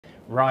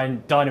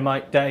Ryan,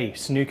 Dynamite Day,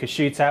 snooker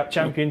shootout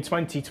champion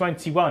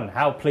 2021.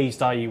 How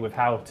pleased are you with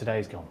how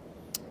today's gone?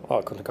 Oh,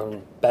 it couldn't have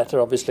gone better.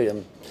 Obviously,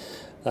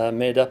 I'm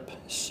made up.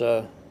 It's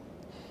a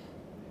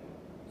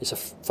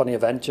funny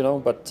event, you know,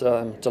 but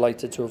I'm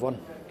delighted to have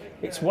won.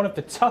 It's one of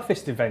the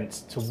toughest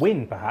events to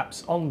win,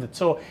 perhaps, on the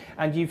tour,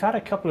 and you've had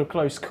a couple of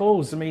close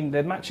calls. I mean,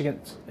 the match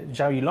against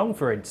Zhao Yulong,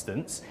 for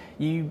instance,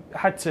 you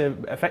had to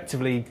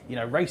effectively,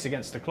 race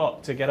against the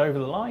clock to get over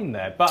the line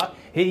there. But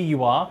here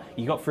you are,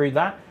 you got through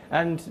that,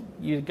 and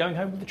you're going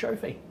home with the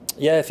trophy.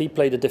 Yeah, if he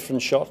played a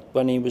different shot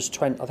when he was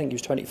 20, I think he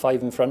was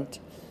 25 in front.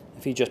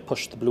 If he just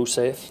pushed the blue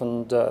safe,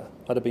 and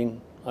I'd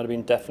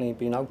have definitely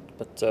been out.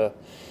 But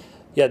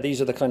yeah,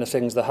 these are the kind of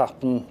things that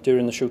happen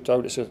during the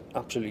shootout. It's an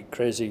absolutely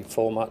crazy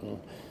format, and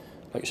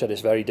like I said,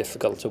 it's very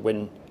difficult to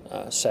win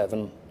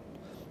 7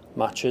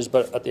 matches.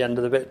 But at the end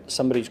of the bit,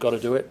 somebody's got to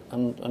do it,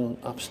 and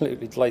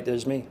absolutely delighted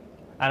as me.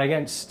 And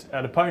against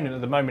an opponent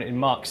at the moment in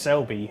Mark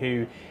Selby,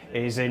 who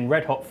is in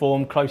red-hot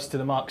form, close to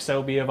the Mark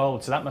Selby of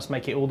old. So that must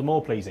make it all the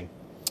more pleasing.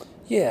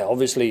 Yeah,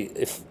 obviously,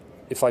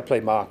 if I play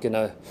Mark in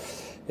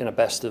a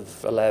best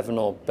of 11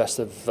 or best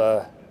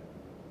of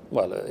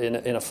well,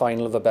 in a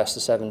final of a best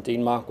of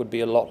 17, Mark would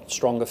be a lot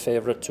stronger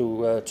favourite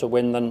to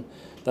win than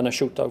a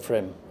shootout for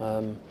him.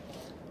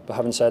 But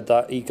having said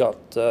that, he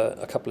got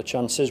a couple of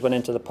chances, went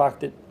into the pack,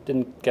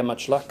 didn't get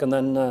much luck, and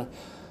then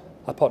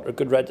I put a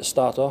good red to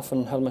start off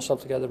and held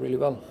myself together really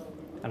well.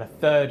 And a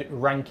 3rd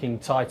ranking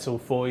title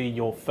for you,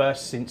 your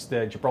first since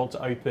the Gibraltar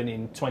Open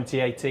in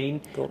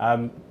 2018.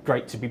 Cool.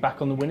 Great to be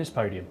back on the winners'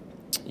 podium.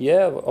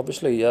 Yeah,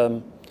 obviously.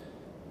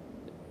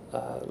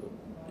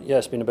 Yeah,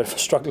 it's been a bit of a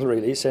struggle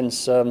really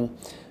since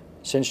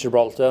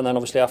Gibraltar, and then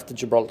obviously after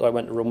Gibraltar I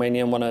went to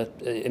Romania and won an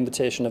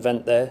invitation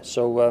event there.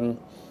 So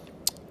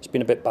it's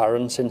been a bit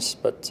barren since,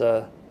 but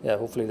yeah,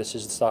 hopefully this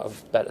is the start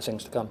of better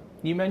things to come.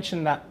 You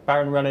mentioned that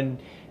barren running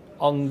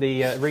on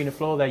the arena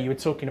floor there. You were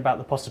talking about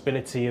the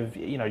possibility of,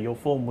 your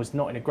form was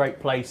not in a great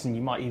place and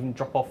you might even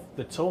drop off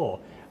the tour.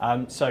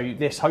 So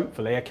this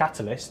hopefully a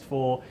catalyst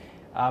for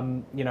a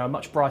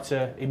much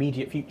brighter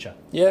immediate future.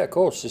 Yeah, of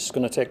course. It's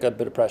going to take a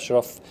bit of pressure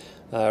off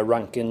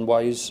ranking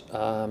wise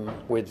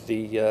with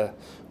the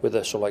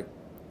sort of like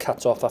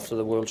cut off after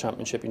the World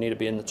Championship. You need to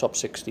be in the top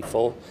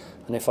 64,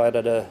 and if I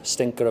had a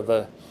stinker of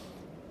a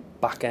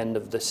back end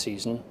of this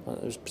season,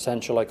 there's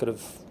potential I could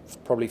have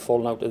probably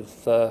fallen out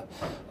of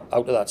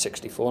that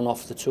 64 and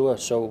off the tour.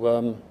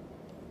 So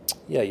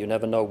yeah, you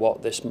never know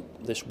what this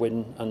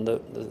win and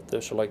the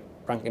sort of like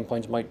ranking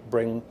points might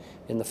bring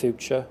in the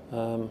future.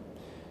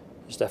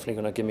 It's definitely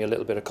going to give me a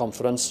little bit of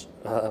confidence.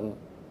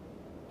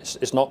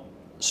 It's not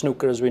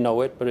snooker as we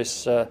know it, but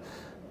it's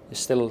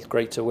still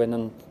great to win,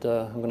 and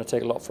I'm going to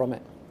take a lot from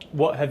it.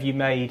 What have you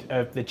made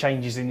of the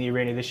changes in the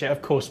arena this year?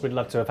 Of course, we'd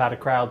love to have had a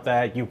crowd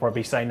there. You'll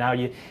probably say now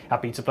you're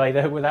happy to play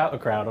there without a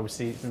crowd.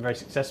 Obviously, it's been very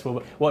successful.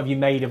 But what have you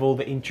made of all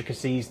the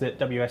intricacies that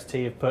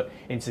WST have put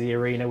into the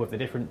arena with the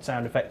different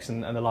sound effects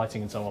and the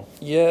lighting and so on?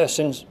 Yeah,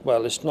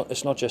 well, it's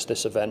not just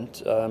this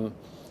event.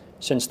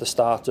 Since the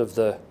start of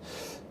the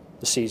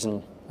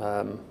season,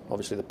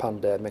 obviously the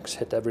pandemic's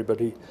hit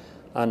everybody,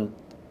 and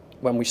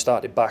when we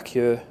started back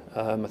here,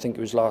 I think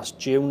it was last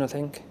June,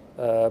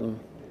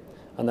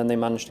 and then they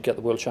managed to get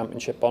the World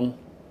Championship on,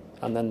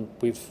 and then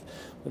we've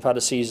had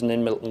a season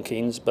in Milton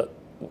Keynes. But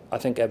I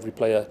think every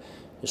player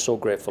is so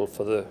grateful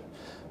for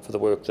the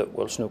work that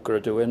World Snooker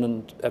are doing,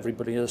 and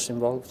everybody else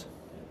involved.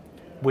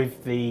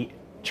 With the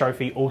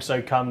trophy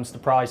also comes the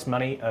prize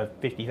money of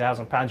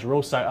 £50,000. You're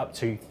also up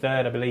to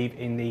 3rd, I believe,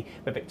 in the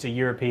BetVictor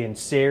European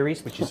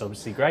Series, which is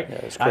obviously great. Yeah,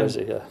 it's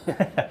crazy,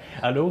 yeah.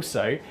 And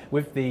also,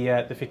 with the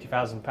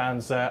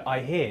 £50,000,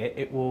 I hear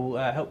it will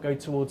help go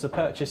towards a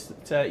purchase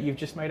that you've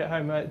just made at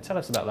home. Tell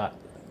us about that.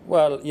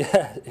 Well,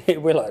 yeah,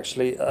 it will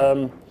actually.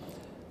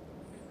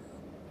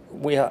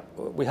 We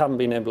haven't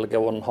been able to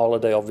go on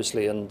holiday,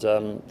 obviously, and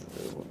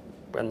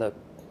when the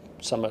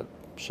summer,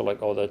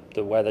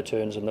 the weather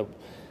turns and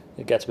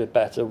it gets a bit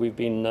better, we've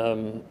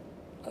been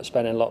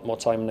spending a lot more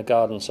time in the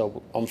garden.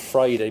 So on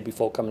Friday,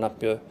 before coming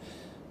up here,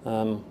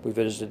 we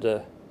visited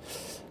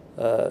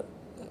a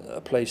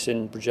place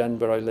in Bridgend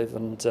where I live,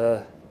 and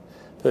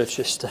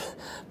purchased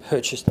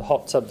a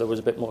hot tub that was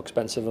a bit more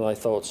expensive than I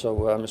thought.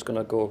 So I'm just going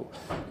to go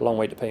a long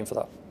way to paying for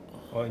that.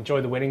 Well,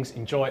 enjoy the winnings,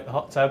 enjoy the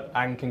hot tub,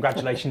 and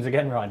congratulations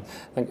again, Ryan.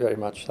 Thank you very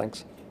much.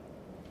 Thanks.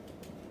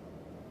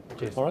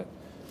 Cheers. All right.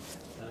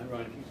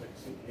 Ryan, if you take a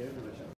seat here.